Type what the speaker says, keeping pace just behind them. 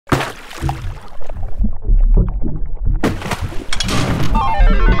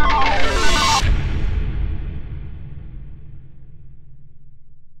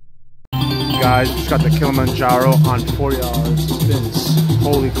guys. Just got the Kilimanjaro on $40 spins.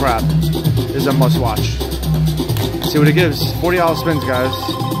 Holy crap. This is a must watch. See what it gives. $40 spins, guys.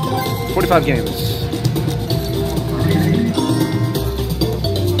 45 games.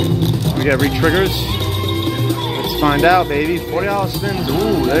 We get re-triggers. Let's find out, baby. $40 spins.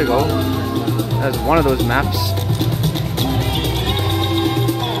 Ooh, there you go. That's one of those maps.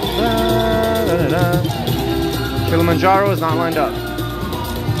 Kilimanjaro is not lined up.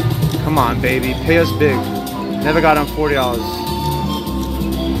 Come on, baby. Pay us big. Never got on $40.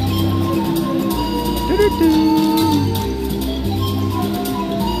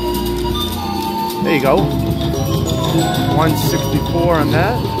 There you go. 164 on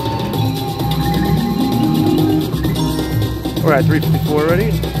that. We're at 354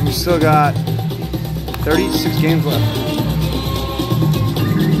 already. We still got 36 games left.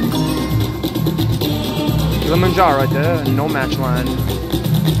 Kilimanjaro right there, no match line.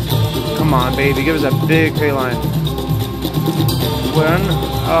 Come on, baby, give us a big pay line. When?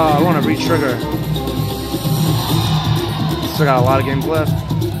 Oh, I want to re-trigger. Still got a lot of games left.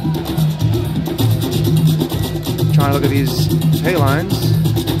 Trying to look at these pay lines.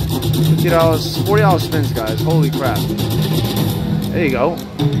 $50, $40 spins, guys. Holy crap. There you go.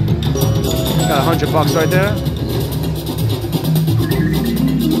 Got $100 right there.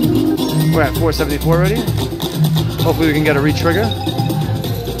 We're at 474 already. Hopefully we can get a re-trigger.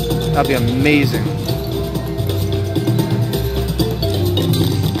 That'd be amazing.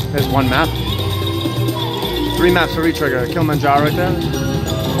 There's one map. 3 maps for re-trigger. Kilimanjaro right there.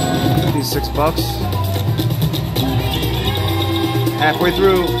 These $6. Halfway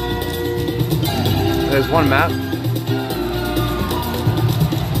through. There's one map.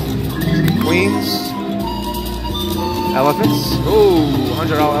 Queens. Elephants. Ooh,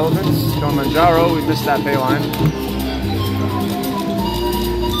 $100 elephants. Kilimanjaro. We missed that pay line.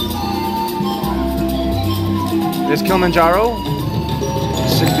 There's Kilimanjaro. $60.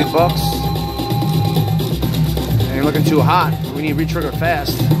 Ain't looking too hot. We need re-trigger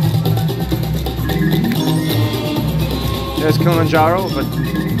fast. There's Kilimanjaro, but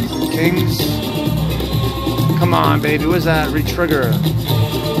Kings. Come on, baby. Where's that re-trigger?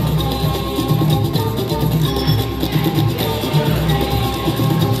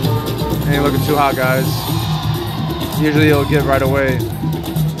 Ain't looking too hot, guys. Usually it'll give right away,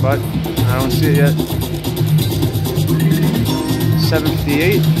 but I don't see it yet.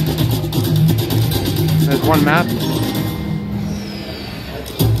 758. There's one map.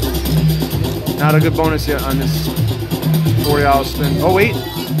 Not a good bonus yet on this $40 spin. Oh, wait.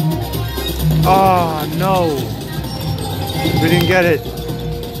 Oh, no. We didn't get it.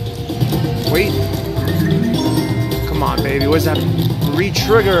 Wait. Come on, baby. Where's that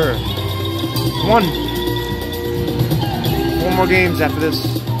re-trigger? One. 4 more games after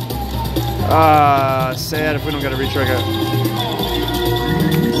this. Sad if we don't get a re-trigger.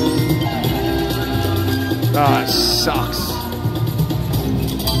 It sucks.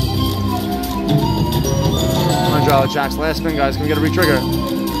 $100 jacks last spin, guys. Can we get a re-trigger?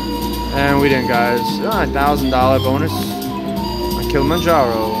 And we didn't, guys. $1,000 bonus on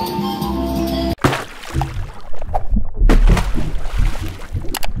Kilimanjaro.